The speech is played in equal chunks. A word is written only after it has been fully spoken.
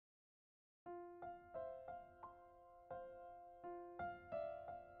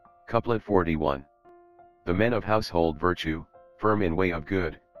Couplet 41. The men of household virtue, firm in way of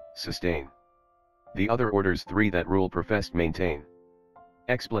good, sustain. The other orders three that rule professed maintain.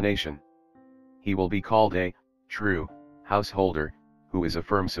 Explanation. He will be called a true householder, who is a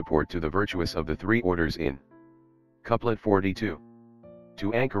firm support to the virtuous of the three orders in. Couplet 42.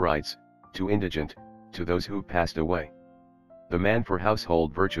 To anchorites, to indigent, to those who passed away. The man for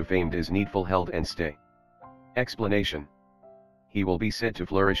household virtue famed is needful held and stay. Explanation. He will be said to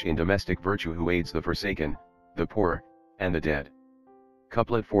flourish in domestic virtue who aids the forsaken, the poor, and the dead.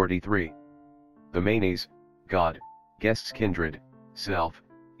 Couplet 43. The manes, God, guests kindred, self,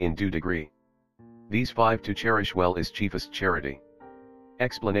 in due degree. These five to cherish well is chiefest charity.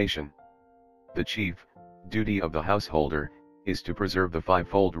 Explanation. The chief duty of the householder is to preserve the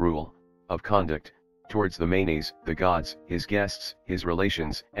fivefold rule of conduct towards the manes, the gods, his guests, his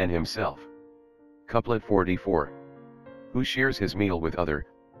relations, and himself. Couplet 44. Who shares his meal with other,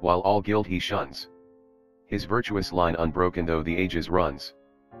 while all guilt he shuns. His virtuous line unbroken though the ages runs.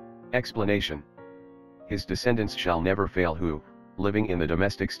 Explanation. His descendants shall never fail who, living in the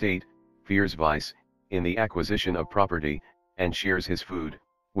domestic state, fears vice, in the acquisition of property, and shares his food,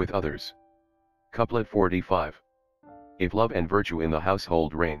 with others. Couplet 45. If love and virtue in the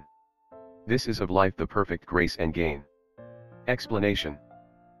household reign. This is of life the perfect grace and gain. Explanation.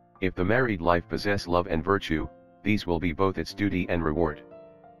 If the married life possess love and virtue, these will be both its duty and reward.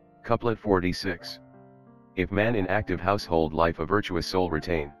 Couplet 46. If man in active household life a virtuous soul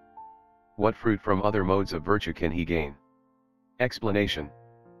retain, what fruit from other modes of virtue can he gain? Explanation.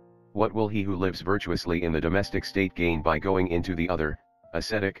 What will he who lives virtuously in the domestic state gain by going into the other,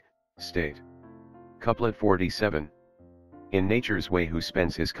 ascetic, state? Couplet 47. In nature's way who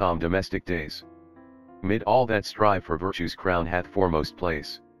spends his calm domestic days, mid all that strive for virtue's crown hath foremost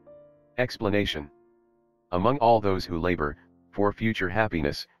place. Explanation. Among all those who labor for future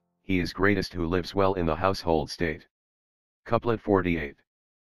happiness, he is greatest who lives well in the household state. Couplet 48.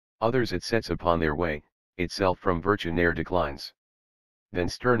 Others it sets upon their way, itself from virtue ne'er declines. Then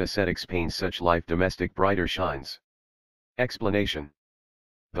stern ascetics pain such life domestic brighter shines. Explanation.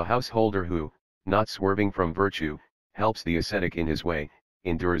 The householder who, not swerving from virtue, helps the ascetic in his way,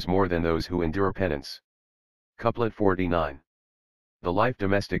 endures more than those who endure penance. Couplet 49. The life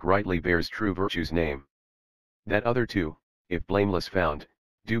domestic rightly bears true virtue's name. That other too, if blameless found,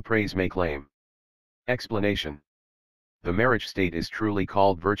 due praise may claim. Explanation. The marriage state is truly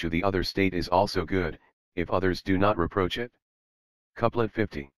called virtue, the other state is also good, if others do not reproach it. Couplet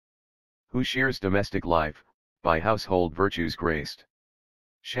 50. Who shares domestic life, by household virtues graced,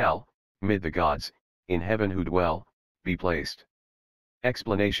 shall, mid the gods, in heaven who dwell, be placed.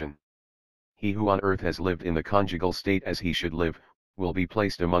 Explanation. He who on earth has lived in the conjugal state as he should live, will be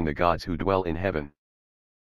placed among the gods who dwell in heaven.